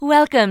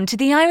Welcome to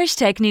the Irish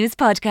Tech News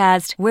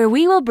podcast, where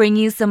we will bring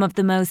you some of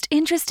the most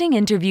interesting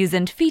interviews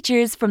and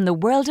features from the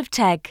world of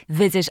tech.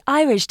 Visit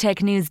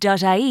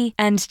irishtechnews.ie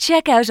and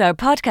check out our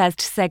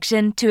podcast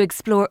section to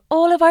explore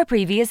all of our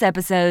previous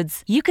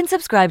episodes. You can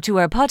subscribe to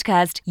our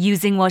podcast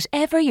using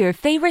whatever your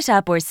favourite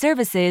app or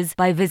service is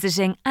by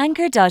visiting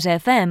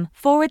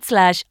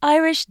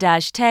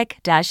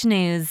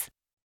anchor.fm/Irish-tech-news.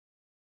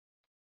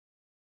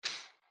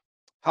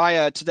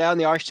 Hi, today on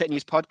the Irish Tech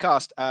News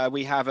podcast,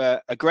 we have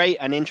a great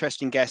and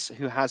interesting guest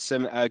who has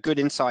some good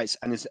insights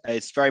and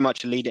is very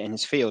much a leader in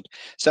his field.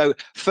 So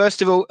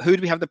first of all, who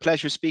do we have the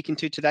pleasure of speaking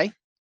to today?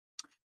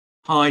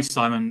 Hi,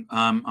 Simon.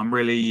 I'm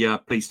really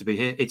pleased to be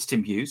here. It's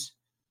Tim Hughes.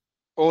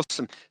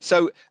 Awesome.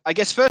 So I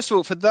guess, first of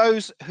all, for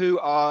those who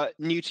are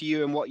new to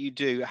you and what you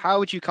do, how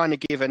would you kind of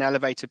give an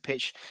elevator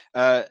pitch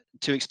to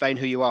explain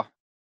who you are?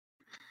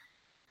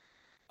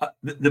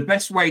 The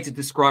best way to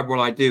describe what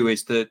I do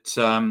is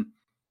that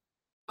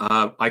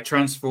I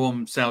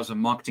transform sales and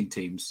marketing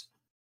teams.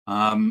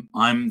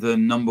 I'm the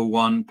number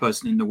one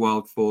person in the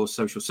world for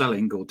social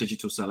selling or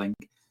digital selling.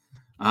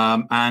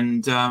 Yeah,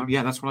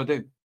 that's what I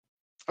do.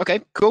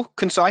 Okay, cool,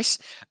 concise.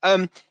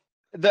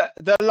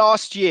 The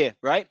last year,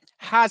 right?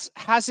 Has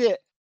it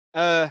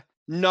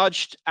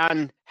nudged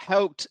and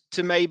helped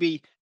to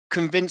maybe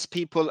convince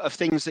people of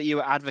things that you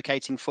were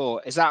advocating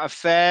for? Is that a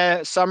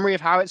fair summary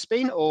of how it's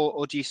been,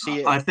 or do you see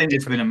it? I think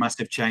it's been a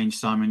massive change,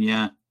 Simon.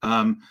 Yeah,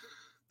 the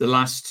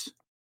last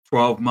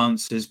 12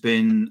 months has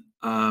been,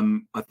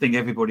 I think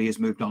everybody has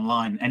moved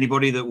online.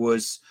 Anybody that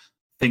was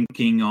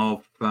thinking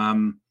of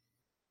or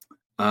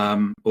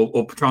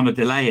trying to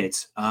delay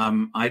it,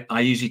 I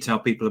usually tell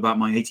people about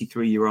my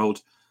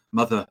 83-year-old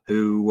mother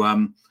who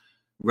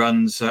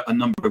runs a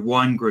number of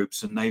wine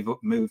groups, and they've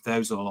moved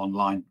those all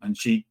online. And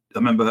I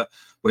remember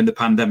when the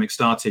pandemic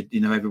started,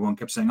 everyone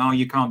kept saying, oh,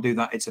 you can't do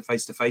that, it's a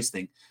face-to-face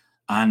thing.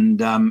 And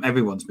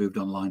everyone's moved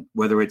online,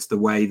 whether it's the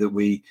way that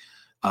we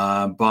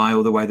buy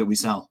or the way that we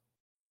sell.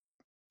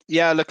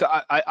 Yeah, look,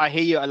 I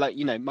hear you.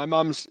 My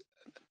mum's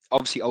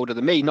obviously older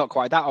than me, not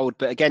quite that old,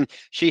 but again,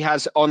 she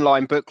has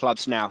online book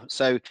clubs now.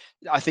 So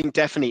I think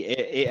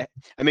definitely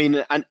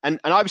and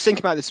I was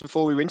thinking about this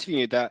before we were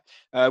interviewing you, that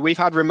we've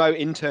had remote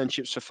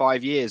internships for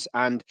 5 years,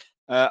 and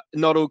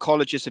not all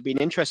colleges have been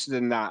interested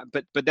in that,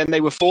 but then they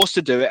were forced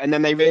to do it, and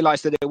then they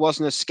realized that it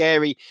wasn't as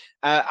scary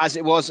as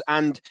it was,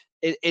 and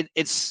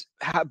it's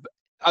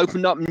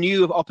opened up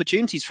new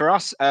opportunities for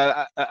us.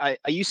 Are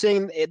you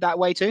seeing it that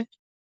way too?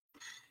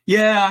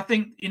 Yeah, I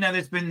think,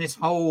 there's been this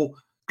whole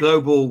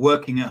global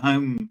working at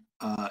home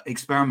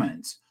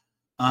experiment.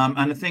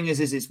 And the thing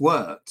is it's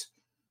worked.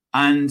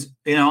 And,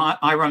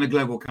 I run a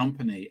global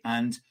company,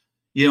 and,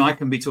 I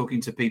can be talking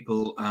to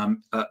people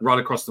right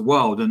across the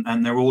world,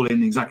 and they're all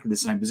in exactly the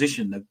same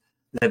position.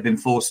 They've been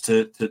forced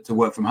to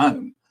work from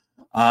home.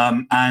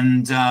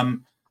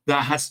 That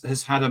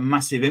has had a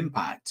massive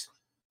impact.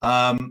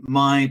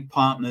 My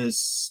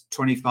partner's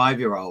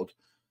 25-year-old,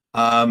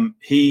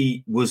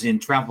 he was in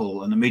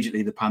travel, and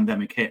immediately the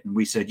pandemic hit, and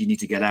we said, you need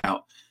to get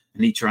out,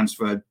 and he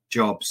transferred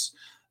jobs.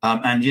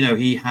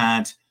 He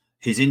had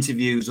his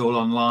interviews all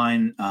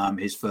online.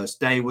 His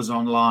first day was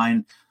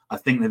online. I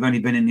think they've only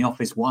been in the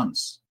office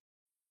once.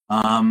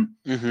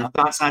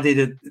 That's added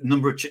a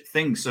number of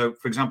things. So,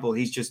 for example,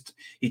 he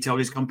told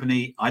his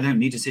company, I don't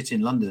need to sit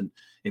in London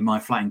in my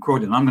flat in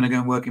Croydon. I'm going to go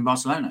and work in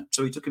Barcelona.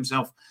 So he took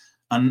himself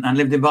and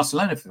lived in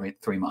Barcelona for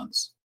 3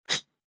 months.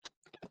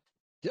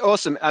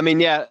 Awesome. I mean,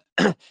 yeah,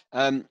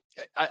 I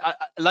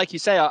like you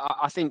say,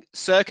 I think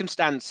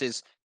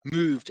circumstances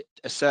moved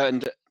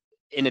in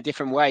a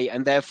different way,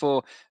 and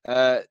therefore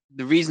the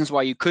reasons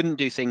why you couldn't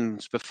do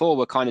things before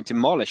were kind of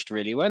demolished,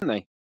 really, weren't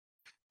they?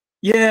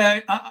 Yeah,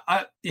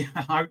 I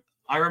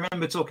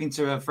remember talking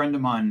to a friend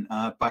of mine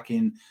back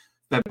in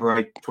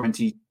February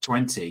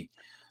 2020,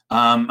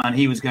 and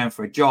he was going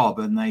for a job,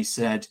 and they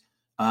said,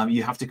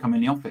 you have to come in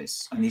the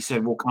office. And he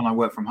said, well, can I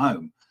work from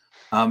home?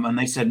 And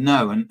they said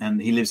no, and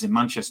he lives in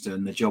Manchester,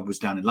 and the job was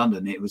down in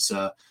London.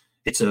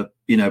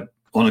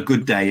 On a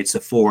good day, it's a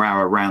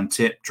 4-hour round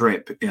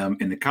trip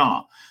in the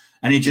car.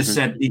 And he just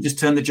said, he just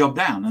turned the job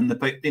down. And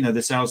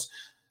the sales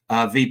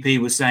VP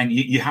was saying,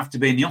 you have to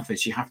be in the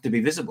office, you have to be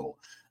visible.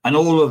 And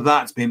all of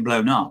that's been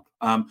blown up.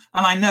 And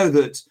I know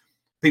that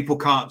people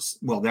can't,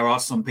 well, there are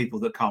some people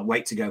that can't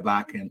wait to go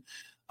back and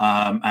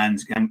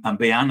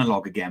be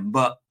analog again.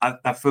 But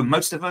for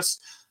most of us,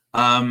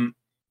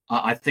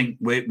 I think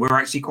we're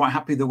actually quite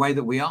happy the way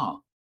that we are.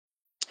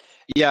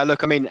 Yeah,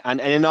 look, I mean, and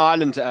in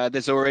Ireland,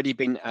 there's already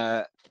been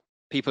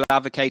people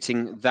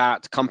advocating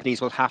that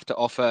companies will have to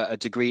offer a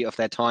degree of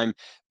their time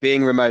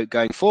being remote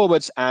going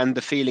forwards. And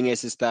the feeling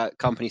is that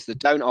companies that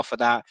don't offer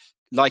that,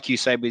 like you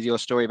said with your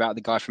story about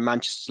the guy from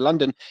Manchester to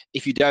London,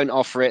 if you don't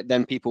offer it,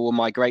 then people will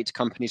migrate to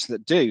companies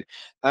that do.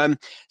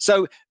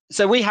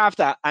 So we have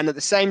that, and at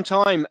the same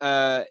time,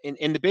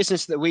 in the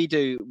business that we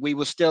do, we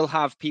will still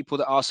have people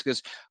that ask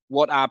us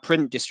what our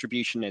print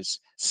distribution is.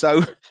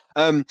 So,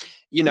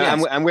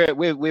 yes. And we're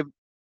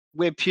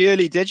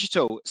purely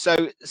digital.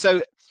 So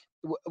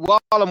while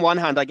on one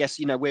hand, I guess,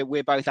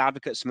 we're both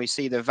advocates and we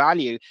see the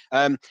value.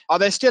 Are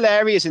there still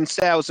areas in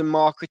sales and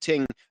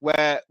marketing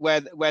where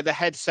the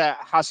headset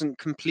hasn't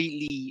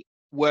completely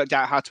worked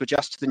out how to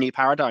adjust to the new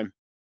paradigm?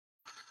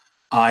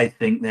 I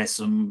think there's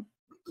some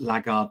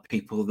laggard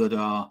people that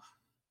are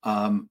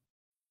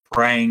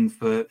praying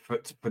for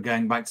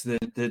going back to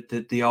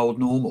the old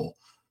normal,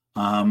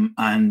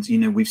 and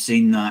we've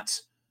seen that,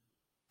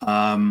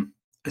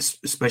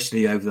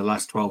 especially over the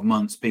last 12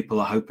 months. People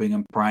are hoping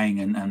and praying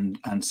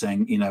and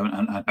saying,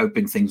 and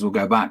hoping things will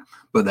go back,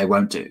 but they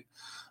won't do.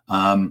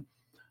 We're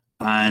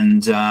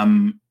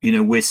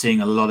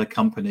seeing a lot of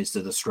companies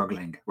that are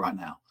struggling right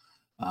now.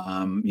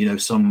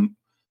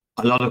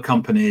 A lot of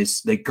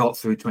companies, they got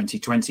through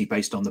 2020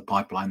 based on the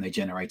pipeline they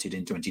generated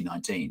in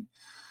 2019.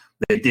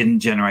 They didn't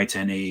generate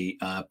any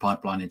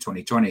pipeline in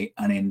 2020,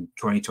 and in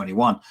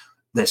 2021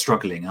 they're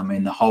struggling. I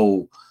mean, the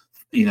whole,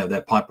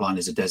 their pipeline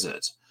is a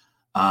desert,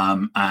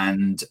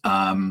 and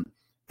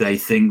they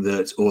think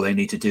that all they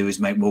need to do is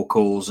make more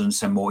calls and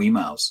send more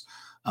emails,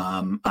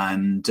 that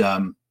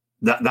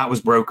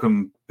was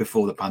broken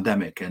before the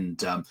pandemic,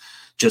 and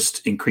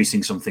just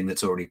increasing something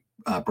that's already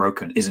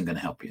broken isn't going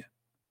to help you.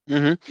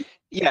 Mm-hmm.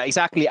 Yeah,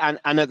 exactly. And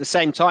at the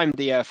same time,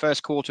 the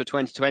first quarter of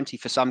 2020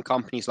 for some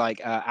companies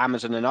like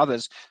Amazon and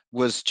others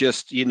was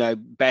just,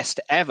 best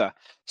ever.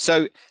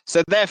 So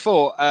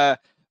therefore,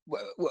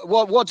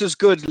 what does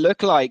good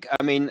look like?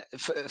 I mean,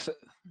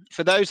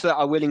 for those that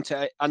are willing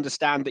to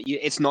understand that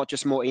it's not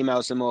just more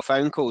emails and more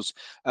phone calls,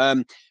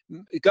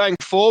 going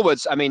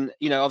forwards, I mean,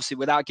 obviously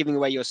without giving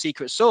away your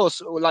secret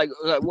sauce, like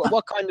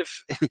what kind of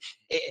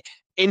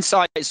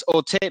insights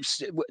or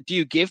tips do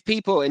you give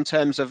people in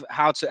terms of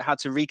how to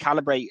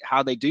recalibrate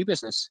how they do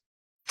business?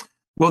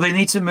 Well, they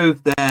need to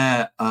move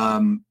their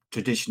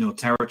traditional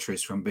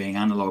territories from being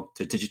analog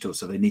to digital,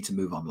 so they need to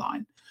move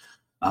online.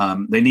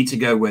 They need to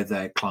go where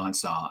their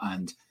clients are,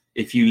 and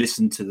if you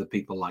listen to the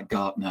people like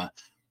Gartner,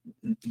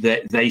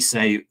 they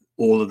say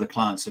all of the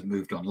clients have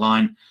moved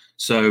online.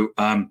 So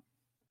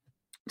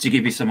to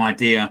give you some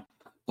idea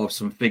of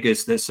some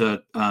figures, there's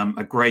a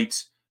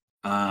great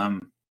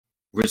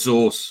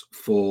resource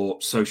for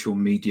social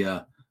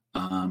media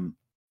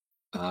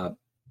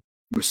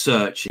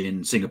research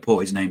in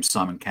Singapore. His name's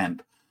Simon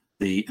Kemp,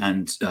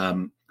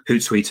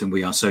 Hootsuite and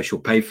We Are Social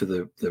pay for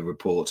the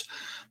report,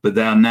 but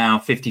there are now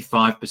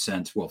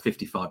 55%, well,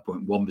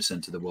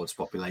 55.1% of the world's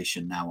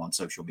population now on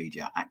social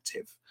media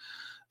active.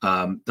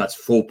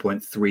 That's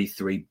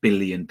 4.33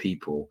 billion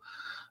people.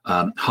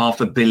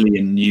 500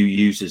 million new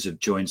users have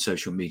joined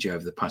social media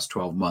over the past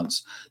 12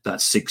 months.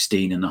 That's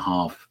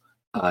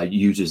 16.5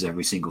 users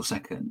every single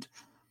second.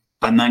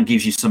 And that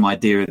gives you some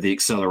idea of the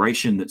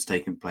acceleration that's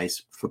taken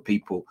place for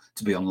people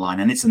to be online.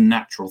 And it's a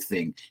natural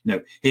thing.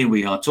 Here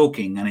we are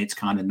talking, and it's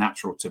kind of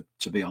natural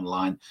to be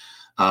online.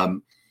 I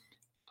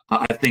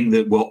think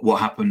that what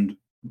happened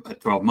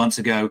 12 months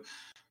ago,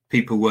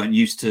 people weren't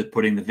used to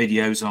putting the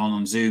videos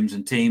on Zooms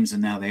and Teams,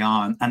 and now they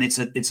are. And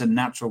it's a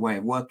natural way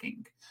of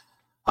working.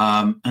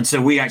 And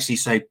so we actually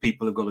say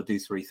people have got to do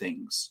three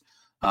things.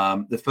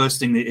 The first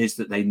thing is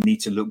that they need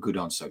to look good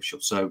on social.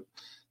 So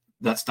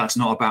that's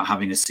not about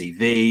having a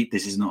CV.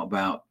 This is not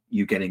about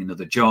you getting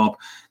another job.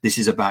 This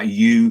is about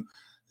you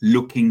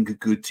looking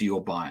good to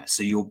your buyer.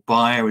 So your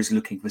buyer is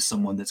looking for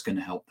someone that's going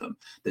to help them,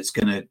 that's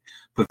going to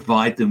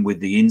provide them with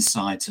the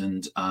insight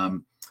and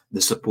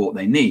the support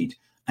they need.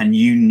 And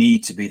you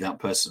need to be that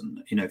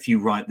person. If you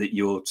write that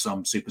you're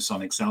some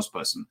supersonic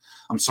salesperson,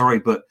 I'm sorry,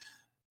 but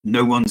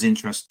no one's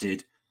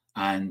interested,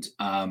 and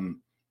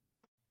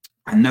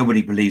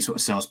nobody believes what a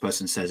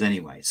salesperson says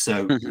anyway.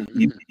 So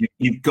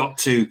you've got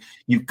to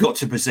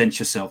present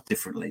yourself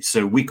differently.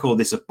 So we call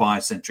this a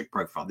buyer-centric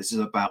profile. This is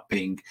about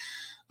being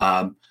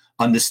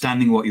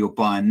understanding what your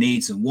buyer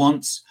needs and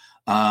wants,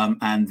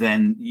 and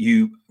then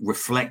you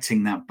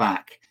reflecting that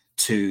back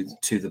to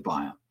the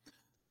buyer.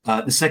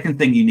 The second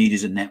thing you need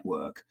is a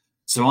network.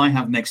 So I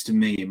have next to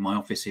me in my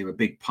office here a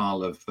big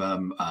pile of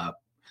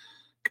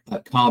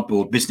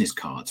cardboard business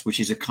cards, which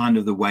is a kind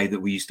of the way that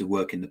we used to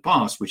work in the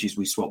past, which is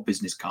we swap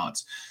business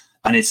cards,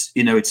 and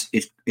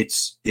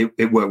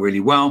it worked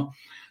really well.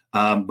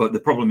 But the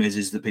problem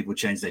is that people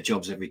change their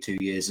jobs every 2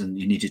 years, and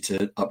you needed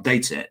to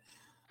update it.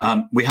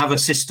 We have a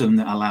system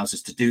that allows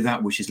us to do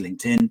that, which is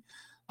LinkedIn.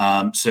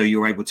 So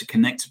you're able to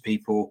connect to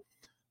people,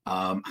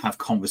 have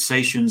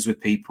conversations with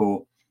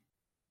people,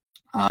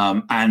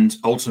 and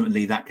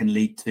ultimately that can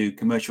lead to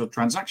commercial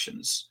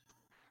transactions.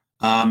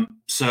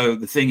 So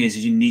the thing is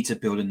you need to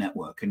build a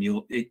network, and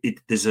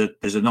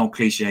there's an old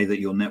cliche that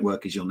your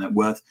network is your net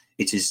worth.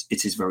 It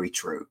is very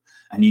true,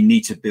 and you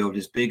need to build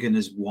as big and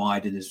as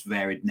wide and as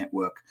varied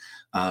network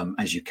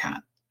as you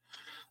can.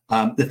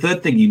 The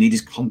third thing you need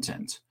is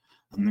content,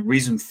 and the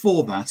reason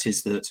for that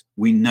is that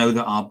we know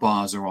that our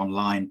buyers are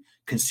online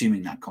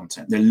consuming that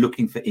content. They're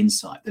looking for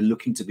insight. They're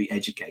looking to be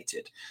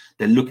educated.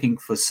 They're looking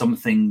for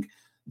something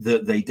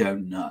that they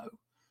don't know.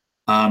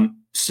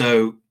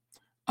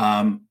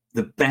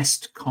 The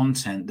best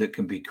content that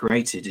can be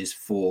created is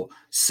for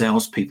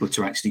salespeople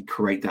to actually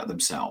create that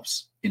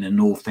themselves. in an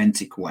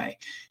authentic way.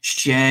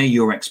 Share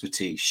your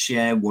expertise,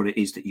 share what it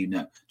is that you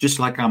know, just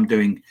like I'm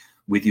doing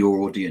with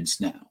your audience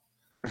now.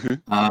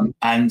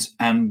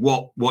 And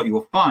what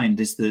you'll find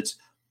is that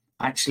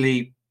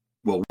actually,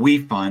 well, we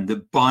find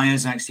that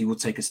buyers actually will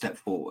take a step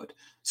forward.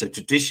 So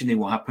traditionally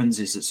what happens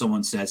is that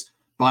someone says,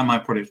 buy my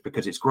product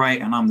because it's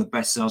great and I'm the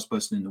best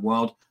salesperson in the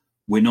world.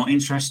 We're not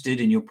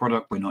interested in your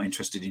product. We're not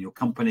interested in your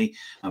company.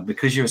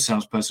 Because you're a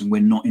salesperson,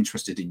 we're not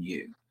interested in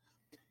you.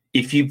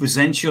 If you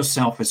present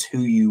yourself as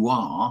who you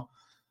are,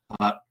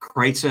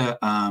 create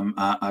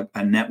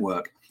a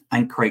network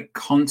and create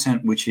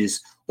content which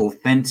is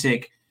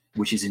authentic,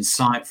 which is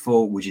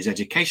insightful, which is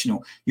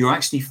educational, you'll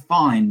actually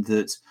find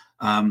that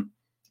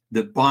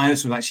that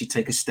buyers will actually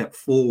take a step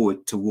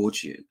forward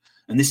towards you.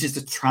 And this is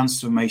the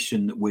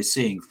transformation that we're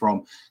seeing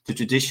from the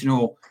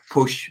traditional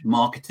push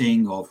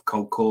marketing of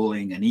cold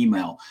calling and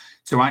email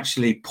to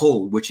actually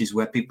pull, which is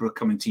where people are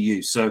coming to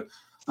you. So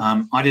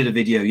I did a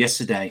video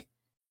yesterday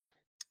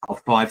of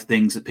 5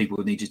 things that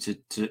people needed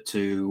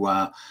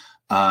to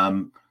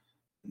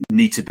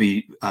need to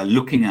be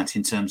looking at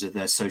in terms of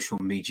their social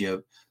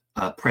media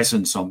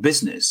presence on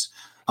business.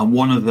 And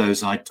one of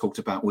those I talked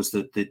about was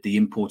the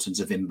importance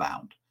of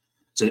inbound.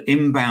 So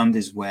inbound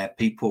is where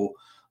people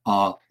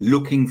are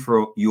looking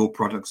for your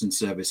products and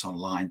service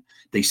online.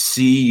 They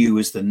see you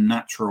as the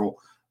natural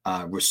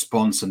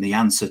response and the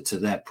answer to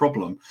their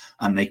problem,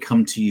 and they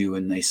come to you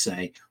and they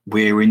say,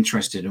 we're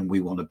interested and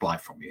we want to buy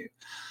from you.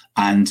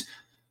 And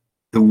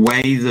the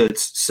way that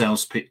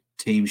sales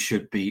teams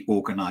should be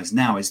organized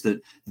now is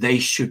that they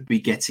should be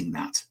getting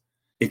that.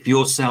 If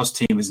your sales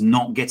team is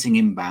not getting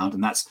inbound,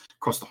 and that's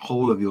across the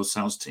whole of your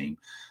sales team,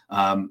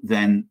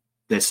 then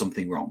there's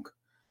something wrong,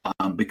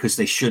 because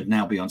they should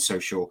now be on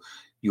social.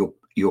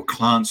 Your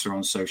clients are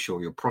on social,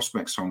 your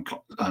prospects are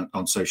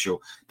on social.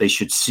 They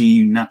should see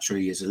you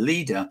naturally as a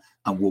leader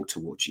and walk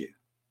towards you.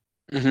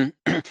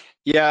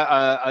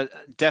 Yeah,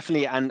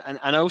 definitely.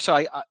 And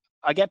also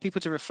I get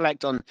people to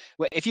reflect on,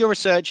 if you're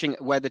researching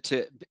whether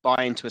to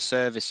buy into a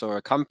service or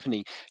a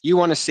company, you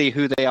want to see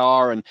who they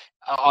are and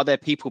are there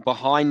people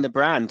behind the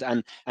brand,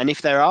 and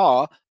if there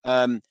are,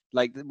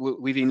 like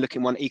we've been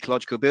looking at one,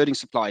 ecological building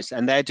supplies,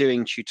 and they're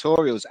doing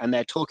tutorials and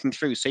they're talking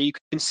through, so you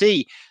can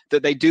see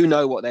that they do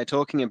know what they're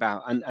talking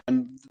about,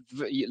 and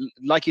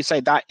like you say,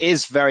 that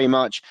is very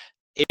much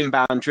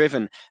inbound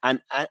driven, and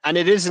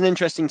it is an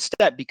interesting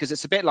step, because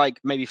it's a bit like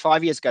maybe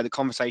 5 years ago the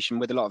conversation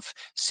with a lot of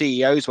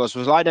CEOs was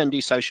I don't do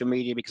social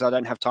media because I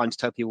don't have time to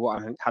tell people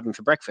what I'm having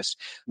for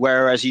breakfast,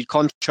 whereas you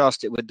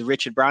contrast it with the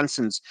Richard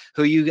Bransons,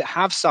 who you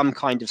have some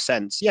kind of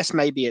sense, yes,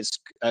 maybe it's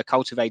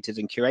cultivated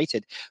and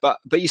curated,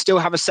 but you still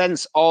have a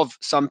sense of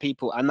some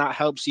people, and that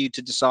helps you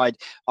to decide,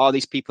 are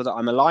these people that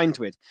I'm aligned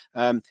with?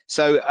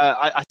 So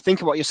I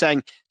think what you're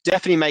saying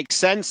definitely makes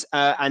sense,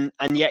 and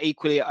yet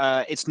equally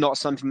it's not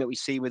something that we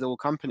see with all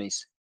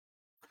companies.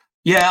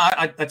 Yeah,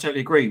 I totally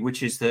agree,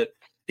 which is that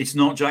it's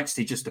not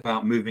actually just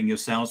about moving your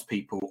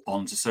salespeople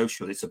onto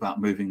social, it's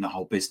about moving the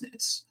whole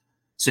business.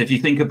 So if you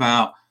think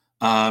about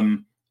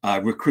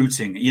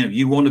recruiting,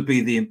 you want to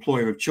be the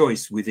employer of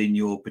choice within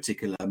your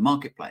particular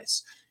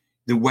marketplace.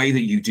 The way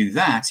that you do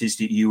that is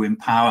that you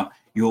empower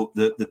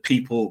the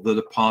people that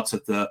are part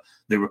of the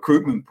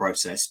recruitment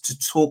process to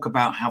talk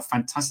about how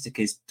fantastic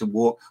it is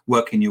to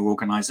work in your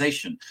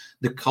organization,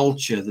 the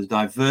culture, the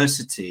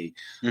diversity,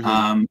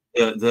 all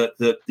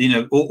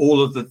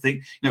of the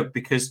things,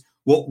 because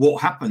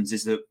what happens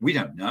is that we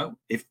don't know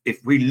if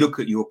we look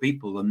at your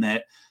people and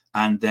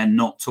they're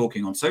not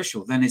talking on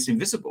social, then it's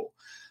invisible.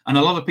 And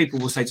a lot of people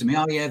will say to me,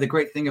 oh yeah, the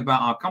great thing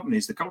about our company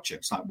is the culture.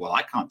 It's like, well,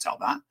 I can't tell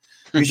that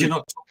because you're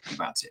not talking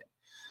about it.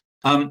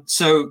 And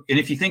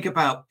if you think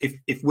about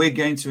if we're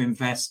going to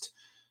invest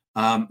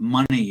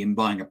money in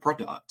buying a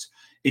product,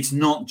 it's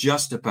not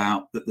just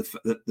about that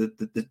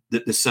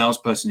the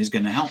salesperson is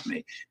going to help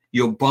me.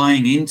 You're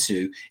buying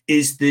into,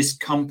 is this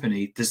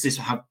company, does this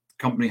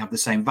company have the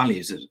same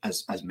values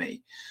as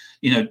me?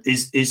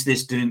 Is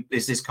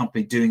this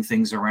company doing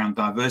things around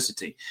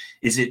diversity?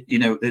 Is it,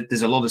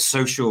 there's a lot of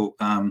social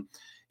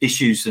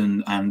issues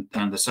and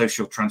the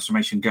social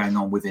transformation going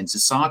on within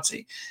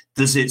society.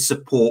 Does it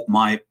support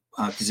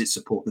does it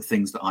support the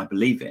things that I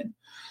believe in?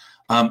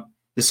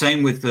 The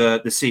same with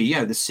the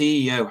CEO. The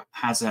CEO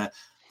has an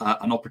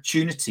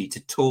opportunity to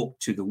talk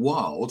to the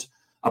world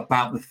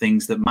about the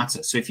things that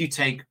matter. So if you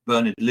take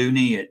Bernard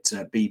Looney at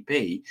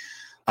BP,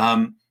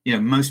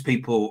 most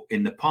people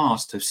in the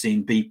past have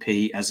seen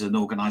BP as an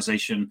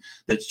organization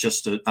that's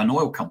just an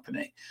oil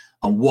company.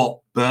 And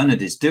what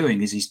Bernard is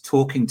doing is he's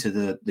talking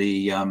to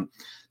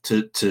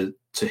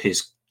to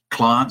his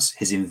clients,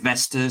 his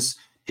investors,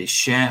 his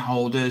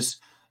shareholders,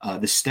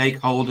 the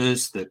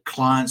stakeholders, the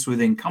clients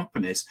within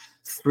companies,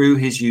 through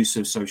his use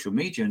of social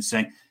media, and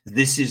saying,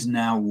 this is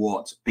now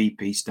what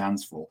BP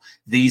stands for.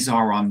 These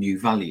are our new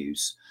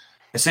values.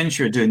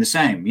 Accenture are doing the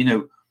same.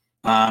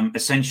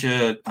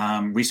 Accenture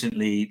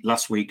recently,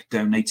 last week,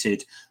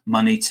 donated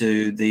money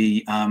to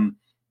the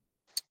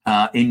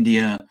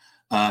India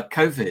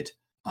COVID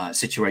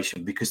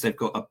situation, because they've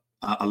got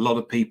a lot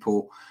of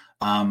people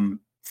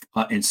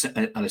at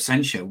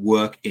Accenture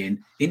work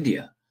in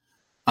India.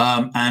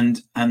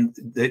 And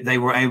they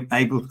were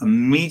able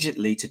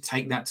immediately to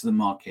take that to the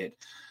market.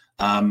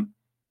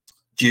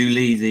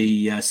 Julie,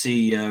 the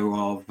CEO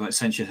of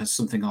Accenture, has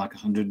something like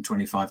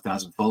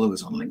 125,000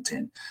 followers on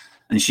LinkedIn,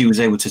 and she was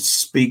able to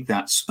speak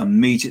that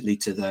immediately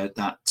to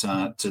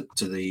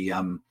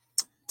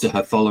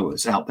her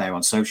followers out there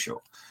on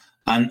social.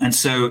 And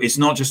so it's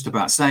not just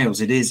about sales;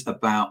 it is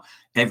about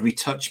every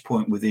touch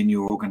point within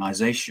your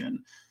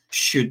organization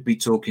should be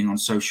talking on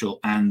social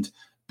and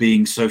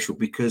being social,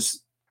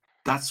 because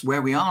that's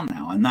where we are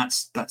now, and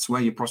that's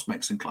where your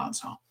prospects and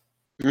clients are.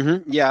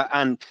 Yeah,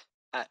 and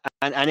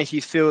if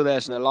you feel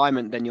there's an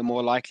alignment, then you're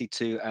more likely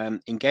to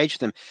engage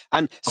with them.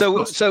 And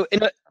so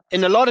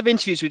in a lot of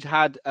interviews we've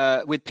had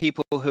with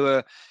people who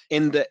are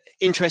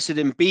interested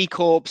in B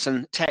Corps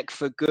and tech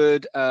for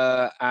good,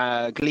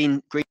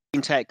 green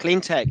tech,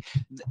 clean tech,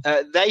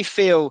 they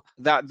feel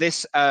that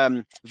this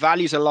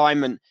values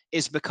alignment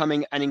is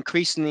becoming an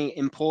increasingly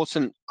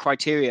important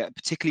criteria,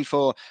 particularly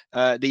for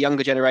the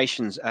younger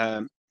generations.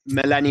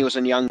 Millennials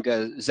and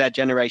younger, Z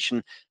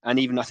generation, and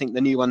even I think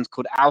the new one's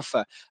called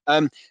Alpha.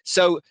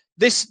 So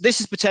this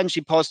is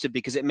potentially positive,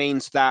 because it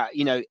means that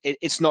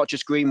it's not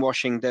just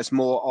greenwashing. There's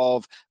more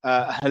of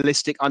a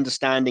holistic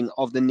understanding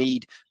of the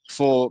need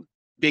for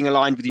being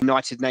aligned with the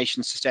United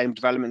Nations Sustainable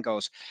Development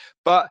Goals.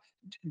 But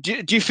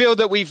do you feel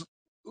that we've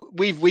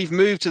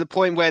moved to the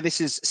point where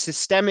this is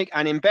systemic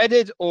and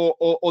embedded,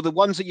 or the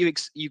ones that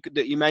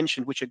you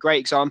mentioned, which are great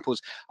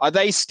examples, are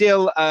they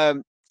still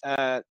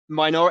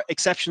minor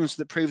exceptions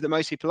that prove that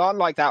most people aren't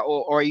like that,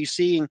 or are you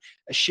seeing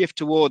a shift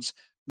towards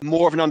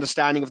more of an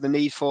understanding of the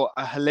need for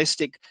a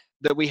holistic,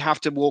 that we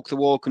have to walk the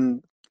walk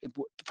and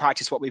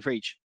practice what we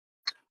preach?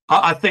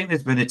 I think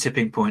there's been a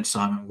tipping point,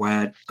 Simon,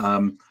 where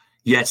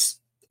yes,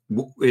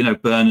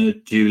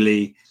 Bernard,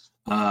 Julie,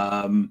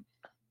 James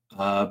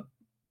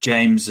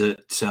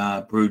at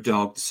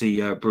Brewdog, the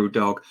CEO of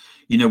Brewdog,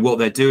 what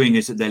they're doing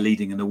is that they're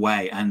leading in the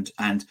way, and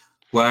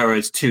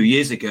whereas 2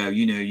 years ago,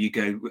 you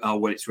go, oh,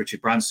 well, it's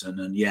Richard Branson,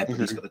 and yeah, but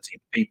he's got a team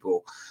of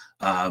people,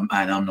 and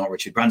I'm not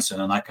Richard Branson,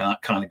 and I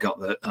kind of got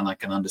that, and I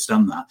can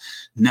understand that.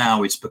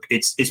 Now it's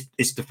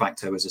de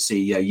facto as a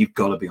CEO, you've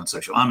got to be on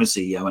social. I'm a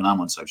CEO, and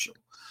I'm on social,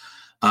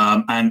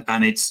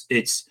 and it's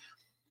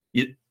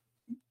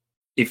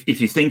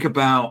if you think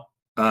about,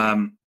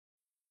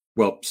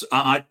 well,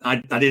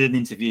 I did an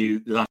interview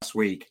last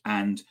week,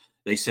 and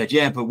they said,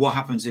 yeah, but what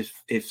happens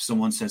if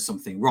someone says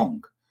something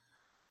wrong?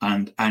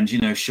 And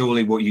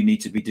surely what you need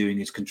to be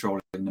doing is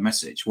controlling the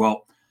message.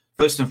 Well,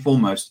 first and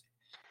foremost,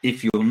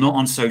 if you're not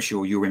on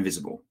social, you're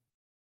invisible.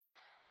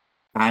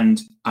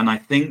 And I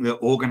think that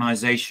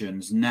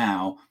organizations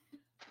now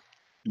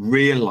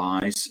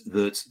realize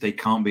that they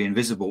can't be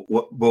invisible.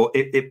 But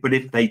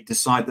if they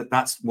decide that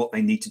that's what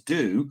they need to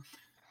do,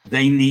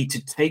 they need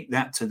to take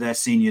that to their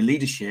senior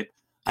leadership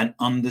and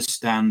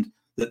understand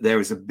that there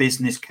is a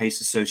business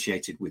case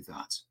associated with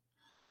that.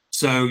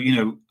 So,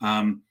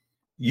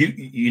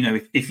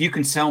 if you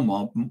can sell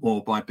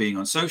more by being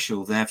on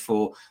social,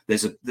 therefore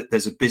there's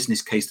a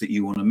business case that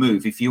you want to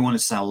move. If you want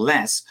to sell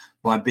less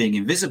by being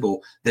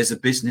invisible, there's a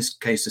business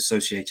case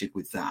associated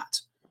with that.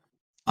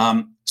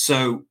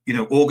 So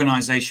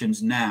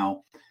organizations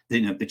now,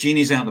 the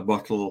genie's out of the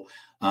bottle.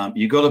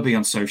 You've got to be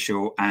on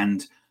social,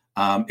 and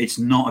it's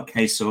not a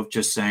case of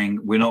just saying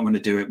we're not going to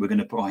do it. We're going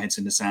to put our heads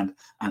in the sand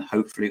and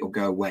hopefully it'll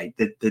go away.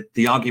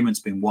 The argument's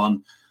been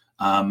won,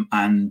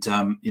 and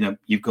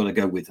you've got to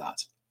go with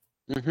that.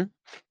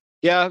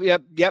 Yeah,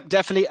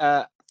 definitely.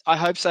 I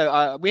hope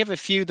so. We have a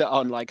few that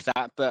aren't like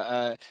that,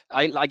 but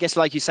I guess,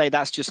 like you say,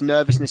 that's just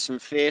nervousness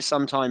and fear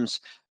sometimes,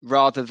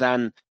 rather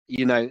than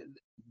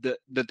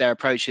that their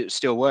approach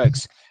still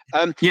works.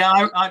 I've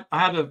got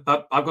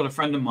a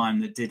friend of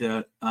mine that did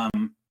that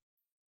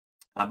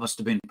must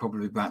have been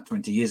probably about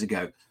 20 years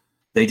ago.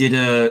 They did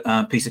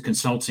a piece of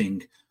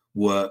consulting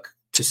work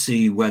to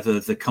see whether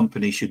the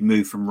company should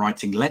move from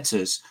writing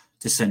letters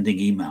to sending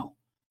email.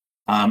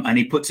 And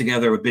he put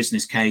together a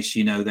business case.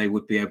 They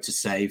would be able to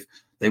save.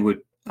 They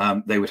would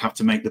have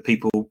to make the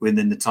people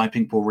within the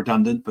typing pool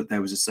redundant, but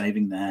there was a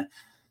saving there.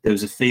 There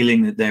was a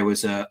feeling that there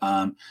was a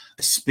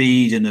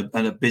speed and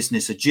a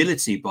business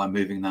agility by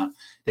moving that.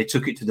 They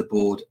took it to the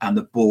board, and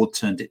the board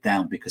turned it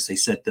down because they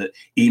said that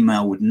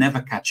email would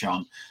never catch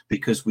on,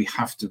 because we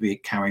have to be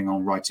carrying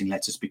on writing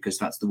letters, because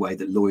that's the way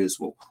that lawyers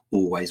will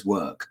always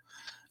work.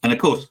 And of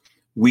course,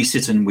 we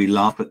sit and we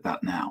laugh at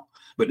that now.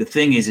 But the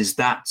thing is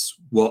that's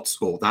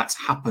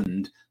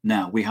happened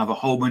now. We have a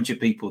whole bunch of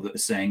people that are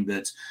saying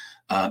that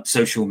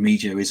social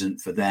media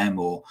isn't for them,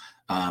 or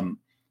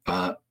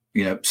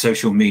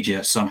social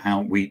media,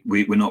 somehow we're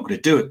not going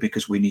to do it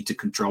because we need to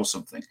control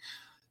something.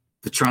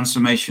 The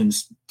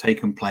transformation's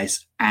taken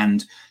place,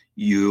 and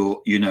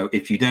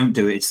if you don't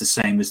do it, it's the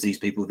same as these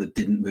people that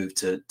didn't move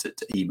to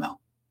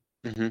email.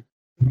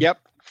 Yep.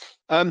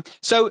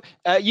 So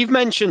you've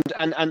mentioned,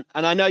 and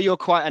I know you're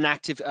quite an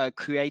active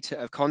creator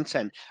of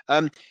content.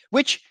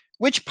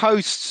 Which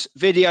posts,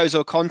 videos,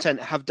 or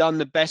content have done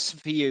the best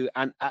for you,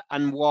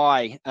 and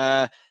why?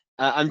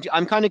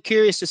 I'm kind of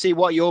curious to see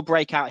what your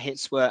breakout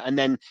hits were, and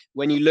then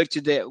when you looked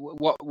at it,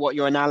 what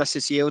your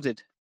analysis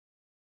yielded.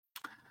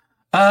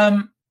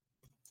 Well,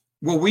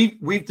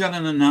 we've done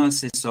an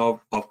analysis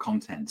of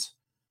content,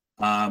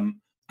 and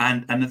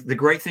the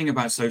great thing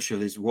about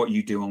social is what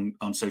you do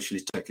on social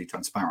is totally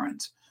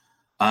transparent.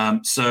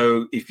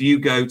 So if you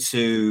go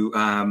to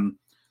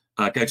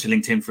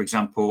LinkedIn, for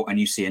example, and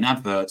you see an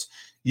advert,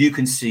 you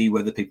can see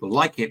whether people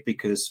like it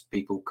because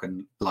people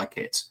can like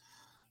it.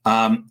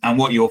 And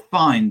what you'll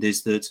find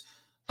is that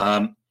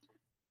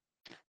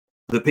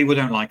the people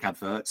don't like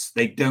adverts.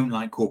 They don't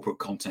like corporate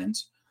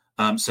content.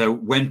 So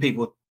when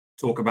people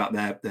talk about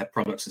their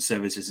products and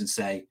services and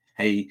say,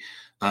 hey,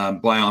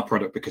 buy our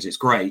product because it's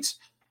great,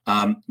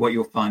 what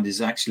you'll find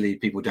is actually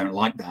people don't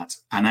like that.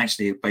 And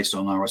actually, based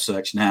on our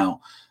research now,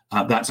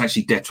 that's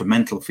actually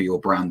detrimental for your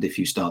brand if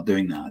you start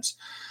doing that.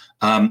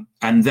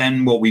 And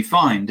then what we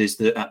find is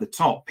that at the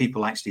top,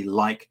 people actually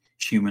like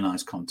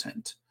humanized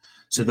content.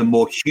 So the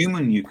more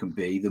human you can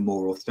be, the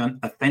more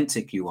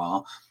authentic you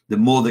are, the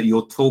more that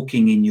you're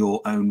talking in your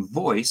own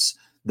voice,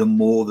 the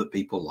more that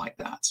people like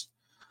that.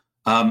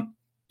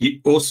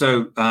 You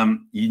also,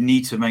 you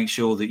need to make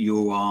sure that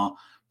you are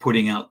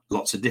putting out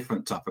lots of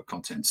different type of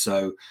content.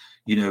 So,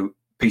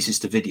 pieces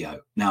to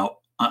video. Now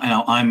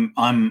I'm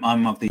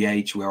of the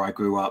age where I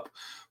grew up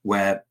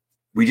where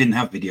we didn't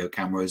have video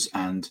cameras,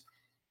 and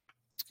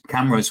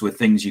cameras were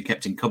things you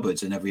kept in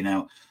cupboards, and every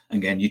now and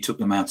again you took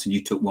them out and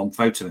you took one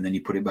photo and then you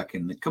put it back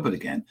in the cupboard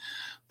again.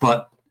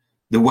 But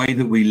the way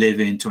that we live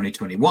in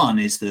 2021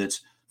 is that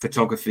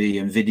photography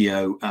and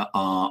video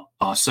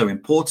are so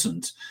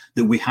important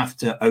that we have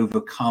to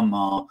overcome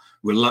our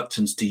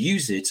reluctance to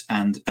use it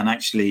and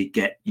actually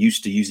get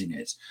used to using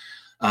it.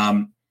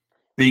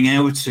 Being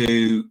able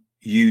to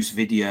use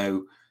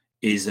video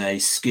is a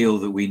skill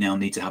that we now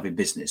need to have in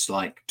business.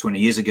 Like 20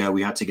 years ago,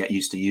 we had to get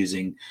used to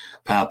using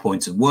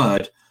PowerPoint and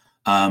Word.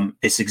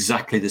 It's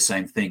exactly the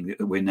same thing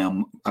that we're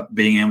now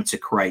being able to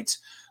create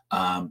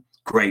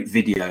great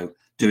video,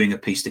 doing a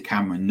piece to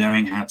camera,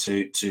 knowing how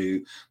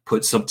to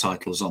put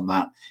subtitles on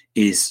that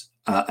is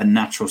a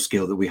natural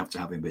skill that we have to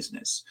have in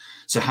business.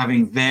 So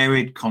having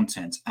varied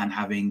content and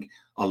having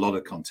a lot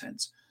of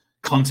content.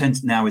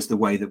 Content now is the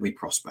way that we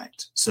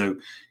prospect. So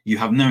you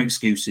have no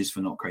excuses for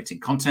not creating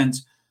content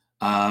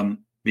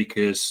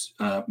because,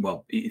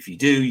 well, if you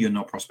do, you're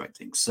not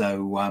prospecting.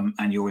 So,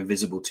 and you're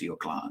invisible to your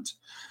client.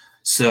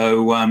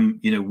 So,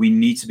 we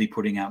need to be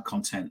putting out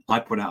content. I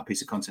put out a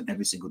piece of content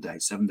every single day,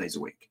 7 days a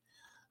week,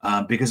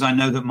 because I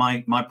know that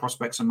my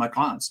prospects and my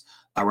clients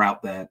are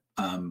out there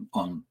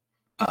on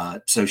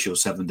social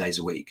 7 days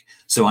a week.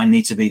 So I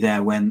need to be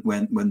there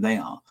when they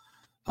are.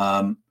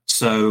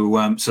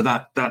 So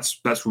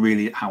that's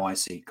really how I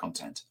see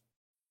content.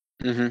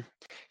 Mm-hmm.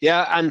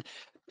 Yeah, and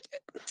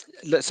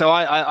so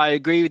I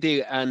agree with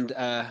you, and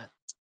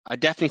I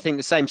definitely think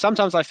the same.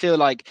 Sometimes I feel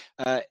like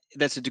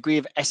there's a degree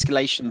of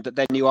escalation that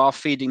then you are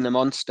feeding the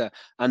monster,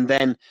 and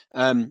then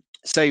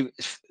so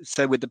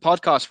with the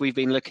podcast we've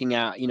been looking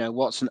at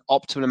what's an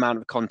optimal amount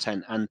of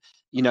content, and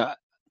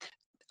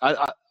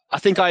I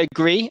think I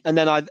agree, and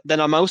then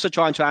I'm also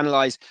trying to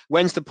analyze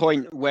when's the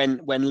point when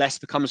less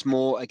becomes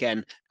more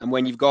again, and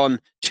when you've gone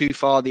too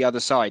far the other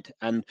side,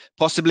 and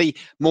possibly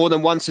more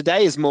than once a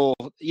day is more,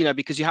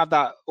 because you have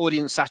that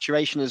audience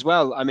saturation as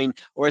well. I mean,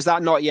 or is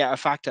that not yet a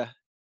factor?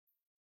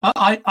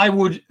 I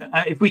would,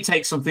 if we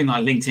take something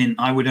like LinkedIn,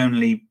 I would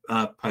only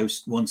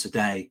post once a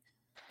day,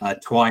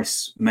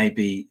 twice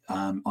maybe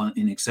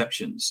in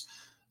exceptions.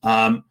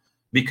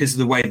 Because of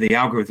the way the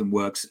algorithm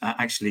works,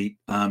 actually,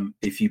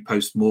 if you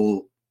post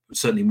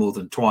certainly more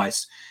than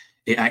twice,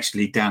 it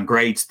actually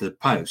downgrades the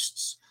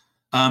posts.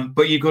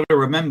 But you've got to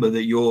remember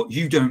that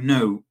you don't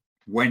know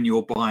when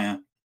your buyer,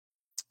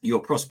 your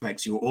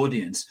prospects, your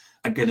audience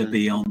are going to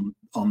be on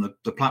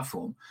the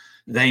platform.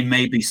 They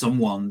may be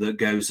someone that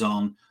goes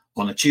on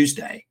a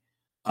Tuesday,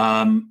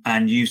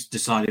 and you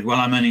decided, well,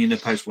 I'm only going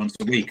to post once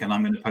a week and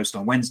I'm going to post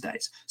on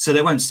Wednesdays, so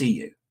they won't see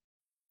you.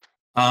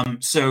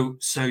 So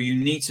you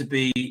need to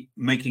be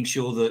making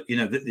sure that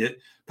that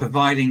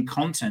providing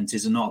content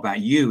is not about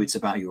you, it's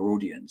about your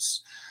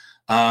audience.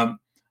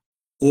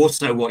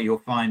 Also, what you'll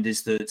find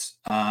is that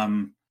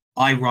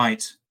I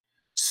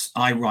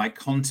write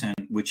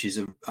content which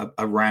is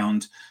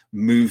around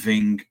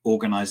moving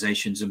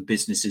organizations and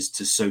businesses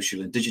to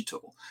social and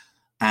digital,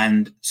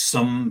 and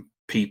some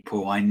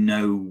people I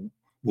know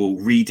will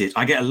read it.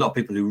 I get a lot of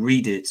people who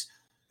read it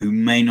who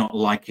may not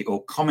like it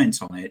or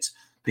comment on it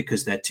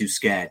because they're too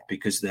scared,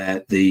 because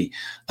they're the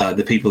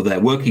people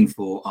they're working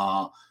for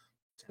are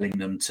telling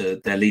them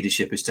their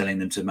leadership is telling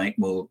them to make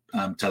more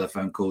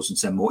telephone calls and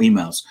send more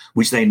emails,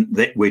 which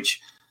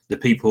the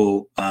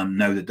people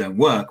know that don't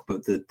work,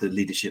 but the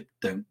leadership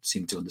don't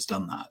seem to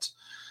understand that.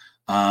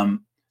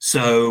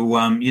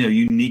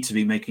 You need to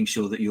be making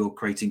sure that you're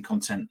creating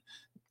content.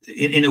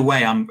 In a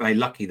way, I'm very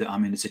lucky that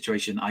I'm in a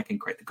situation I can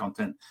create the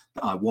content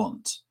that I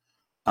want.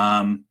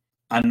 And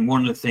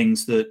one of the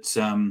things that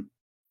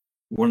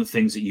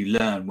you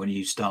learn when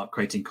you start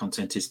creating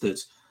content is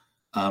that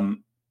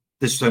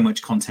there's so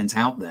much content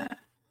out there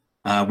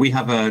We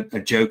have a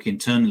joke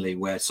internally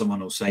where someone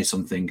will say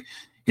something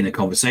in a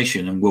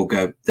conversation and we'll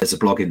go, there's a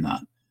blog in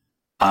that.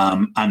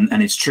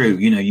 And it's true,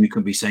 you know, you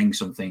can be saying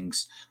some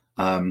things.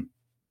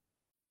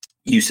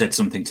 You said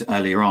something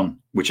earlier on,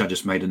 which I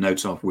just made a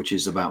note of, which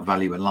is about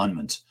value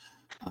alignment.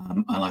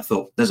 And I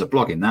thought, there's a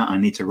blog in that. I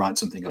need to write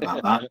something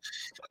about that.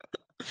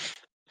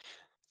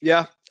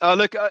 Yeah,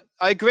 look,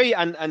 I agree,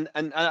 and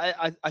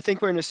I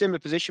think we're in a similar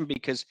position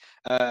because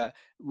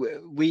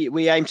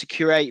we aim to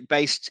curate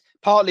based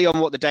partly on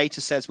what the data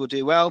says will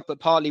do well, but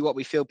partly what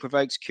we feel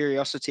provokes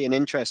curiosity and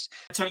interest.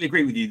 I totally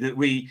agree with you that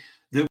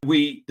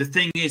the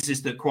thing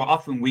is that quite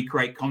often we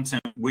create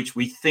content which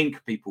we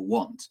think people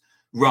want,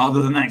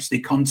 rather than actually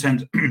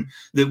content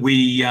that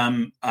we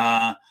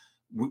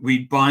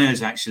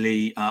buyers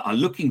actually are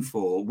looking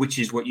for, which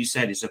is what you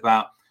said is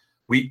about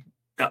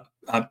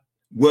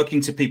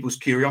working to people's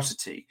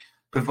curiosity,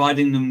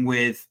 providing them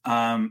with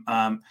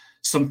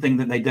something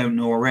that they don't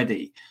know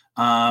already.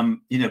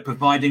 You know,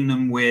 providing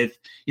them with,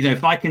 you know,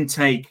 if I can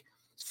take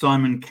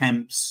Simon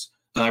Kemp's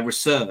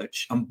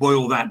research and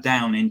boil that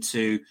down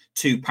into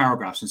 2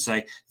 paragraphs and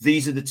say,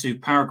 these are the 2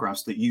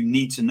 paragraphs that you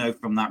need to know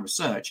from that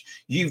research,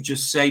 you've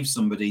just saved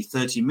somebody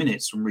 30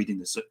 minutes from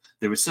reading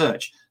the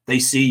research. They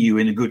see you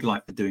in a good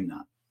light for doing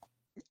that.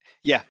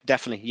 Yeah,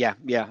 definitely. Yeah.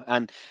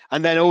 And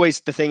then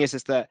always the thing is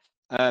that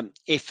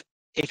if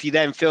you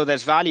then feel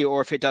there's value,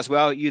 or if it does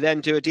well, you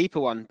then do a deeper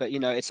one. But, you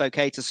know, it's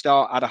okay to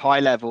start at a high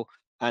level,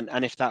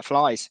 and if that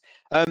flies.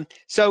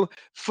 So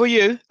for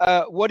you,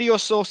 what are your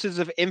sources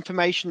of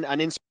information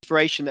and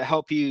inspiration that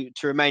help you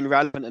to remain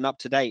relevant and up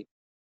to date?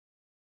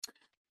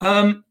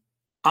 I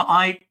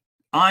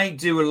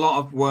do a lot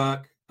of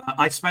work.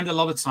 I spend a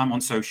lot of time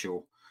on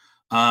social.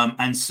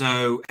 And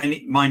so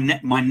my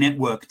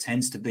network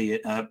tends to be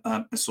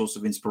a source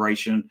of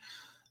inspiration.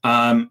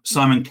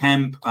 Simon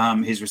Kemp,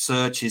 his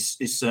research is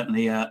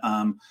certainly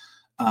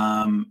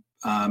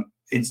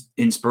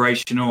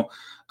inspirational.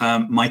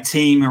 My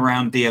team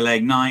around DLA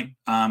Ignite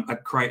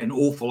create an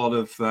awful lot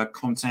of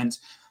content,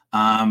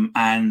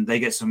 and they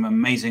get some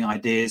amazing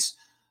ideas,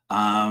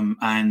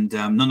 and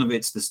none of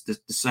it's the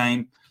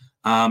same.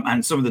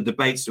 And some of the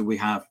debates that we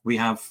have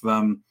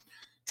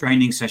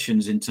training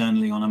sessions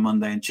internally on a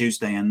Monday and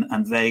Tuesday,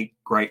 and they're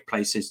great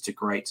places to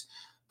create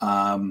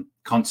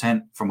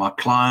content from our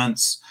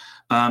clients.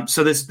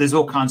 So there's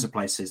all kinds of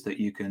places that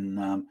you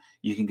can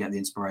get the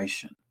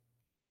inspiration.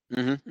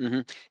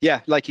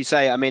 Yeah, like you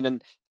say, I mean,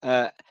 and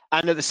at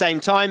the same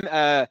time,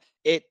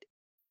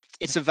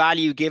 it's a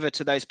value giver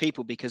to those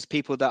people, because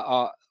people that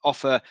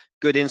offer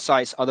good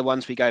insights are the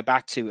ones we go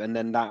back to, and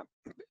then that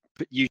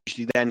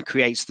usually then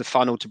creates the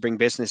funnel to bring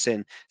business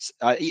in.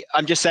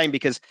 I'm just saying,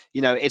 because,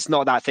 you know, it's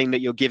not that thing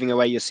that you're giving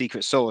away your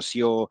secret sauce.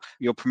 You're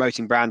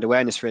promoting brand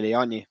awareness, really,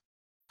 aren't you?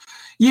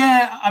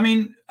 Yeah, I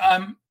mean,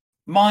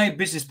 my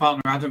business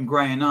partner Adam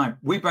Gray and I,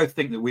 we both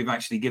think that we've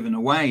actually given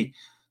away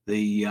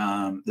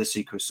the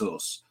secret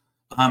sauce.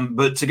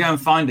 But to go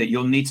and find it,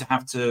 you'll need to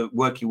have to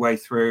work your way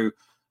through.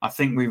 I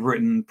think we've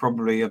written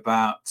probably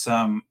about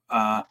 2,000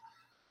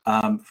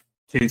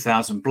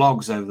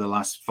 blogs over the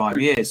last 5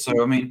 years.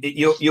 So I mean,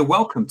 you're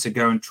welcome to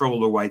go and trawl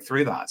the way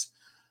through that.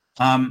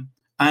 And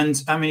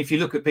I mean, if you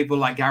look at people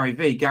like Gary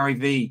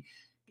V,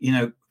 you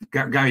know,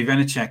 Gary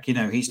Vaynerchuk, you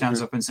know, he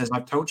stands up and says,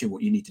 "I've told you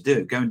what you need to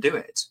do. Go and do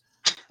it."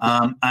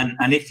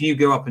 And if you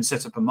go up and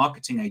set up a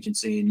marketing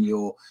agency and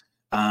you're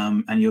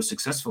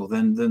successful,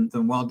 then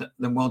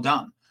well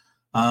done.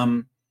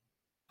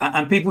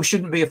 And people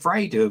shouldn't be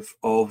afraid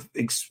of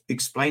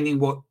explaining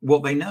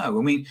what they know.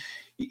 I mean,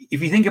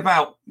 if you think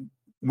about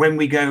when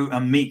we go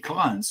and meet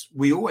clients,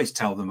 we always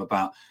tell them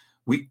about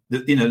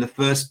the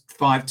first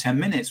 5-10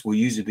 minutes will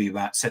usually be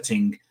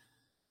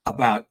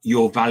about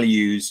your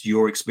values,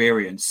 your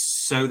experience.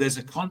 So there's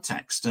a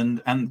context,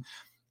 and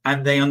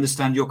they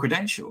understand your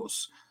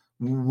credentials.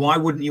 Why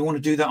wouldn't you want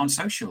to do that on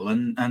social?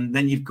 And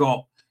then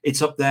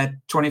it's up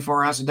there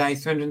 24 hours a day,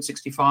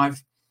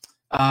 365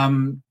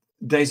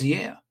 days a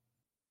year.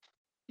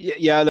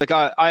 Yeah, look,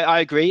 I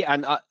agree.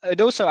 And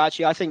it also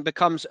actually, I think,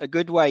 becomes a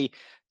good way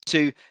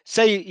to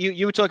say,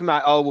 you were talking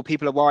about, oh, well,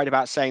 people are worried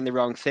about saying the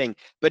wrong thing.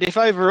 But if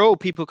overall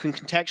people can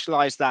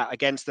contextualize that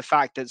against the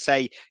fact that,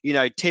 say, you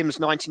know, Tim's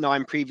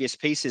 99 previous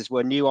pieces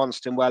were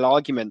nuanced and well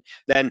argument,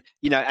 then,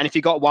 you know, and if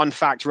he got one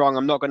fact wrong,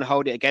 I'm not going to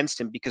hold it against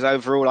him, because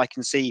overall I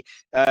can see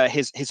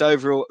his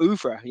overall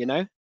oeuvre, you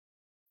know?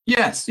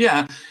 Yes,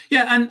 yeah.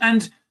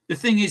 And the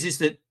thing is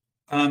that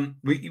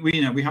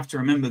we have to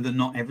remember that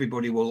not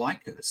everybody will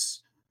like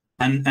us.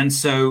 And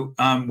so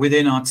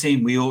within our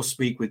team, we all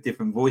speak with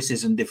different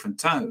voices and different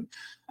tone.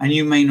 And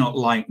you may not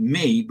like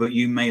me, but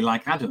you may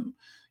like Adam.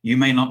 You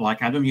may not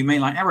like Adam, you may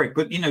like Eric.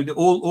 But, you know,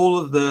 all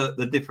of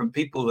the different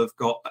people have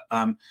got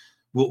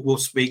will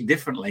speak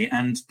differently.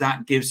 And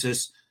that gives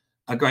us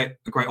a great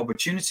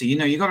opportunity. You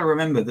know, you got to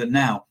remember that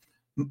now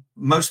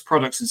most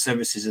products and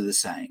services are the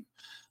same.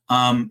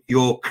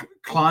 Your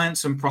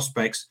clients and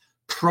prospects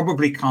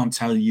probably can't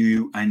tell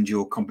you and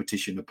your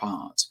competition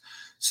apart.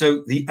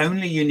 So the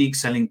only unique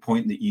selling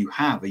point that you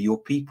have are your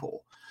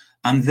people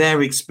and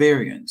their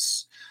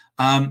experience.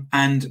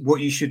 And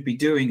what you should be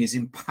doing is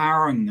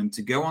empowering them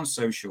to go on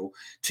social,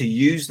 to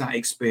use that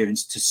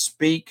experience to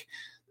speak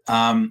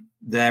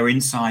their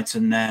insights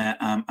and their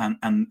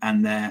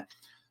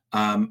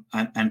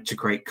and to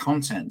create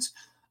content.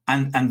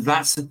 And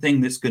that's the thing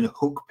that's going to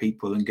hook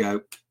people and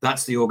go,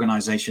 that's the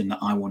organization that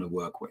I want to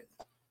work with.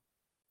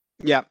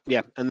 Yeah.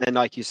 And then,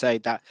 like you say,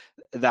 that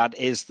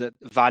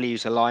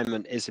values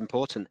alignment is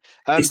important.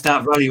 It's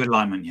that value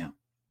alignment, yeah.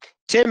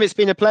 Tim, it's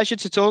been a pleasure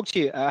to talk to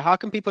you. How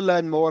can people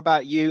learn more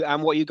about you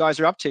and what you guys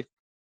are up to?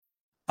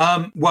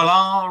 Well,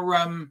 our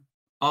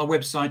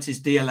website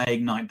is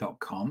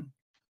dlaignite.com.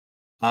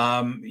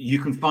 You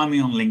can find me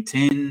on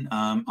LinkedIn.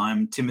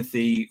 I'm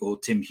Timothy or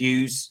Tim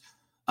Hughes.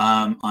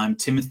 I'm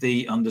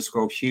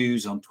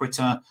Timothy_Hughes on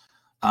Twitter.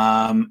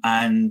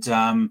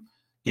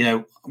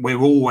 We're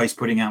always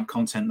putting out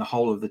content, the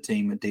whole of the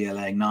team at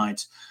DLA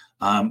Ignite.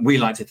 We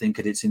like to think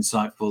that it's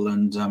insightful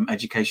and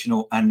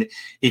educational. And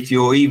if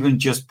you're even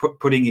just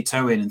putting your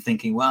toe in and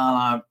thinking, well,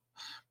 I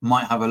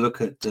might have a look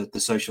at the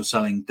social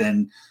selling,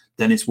 then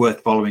it's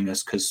worth following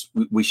us, because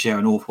we share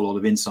an awful lot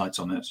of insights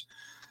on it.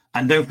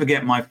 And don't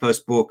forget my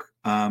first book,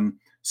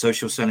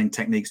 Social Selling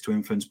Techniques to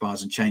Influence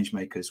Buyers and Change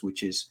Makers,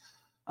 which is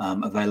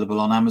available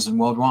on Amazon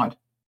worldwide.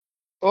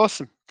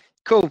 Awesome.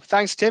 Cool.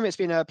 Thanks, Tim. It's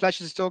been a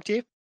pleasure to talk to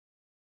you.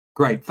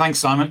 Great. Thanks,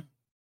 Simon.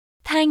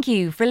 Thank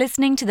you for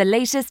listening to the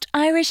latest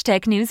Irish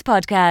Tech News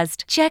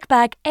podcast. Check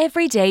back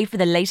every day for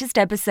the latest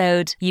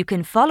episode. You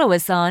can follow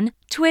us on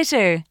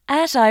Twitter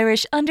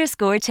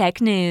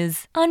 @Irish_Tech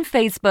News, on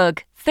Facebook,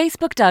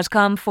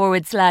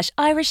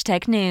 facebook.com/Irish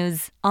Tech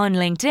News, on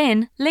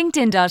LinkedIn,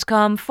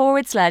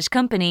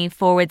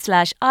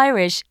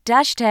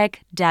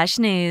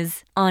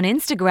 linkedin.com/Irish-Tech-News, on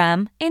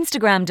Instagram,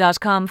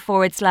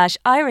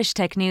 instagram.com/Irish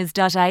Tech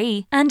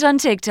News.ie, and on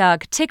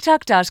TikTok,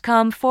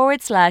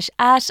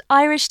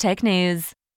 tiktok.com/@Irish Tech News.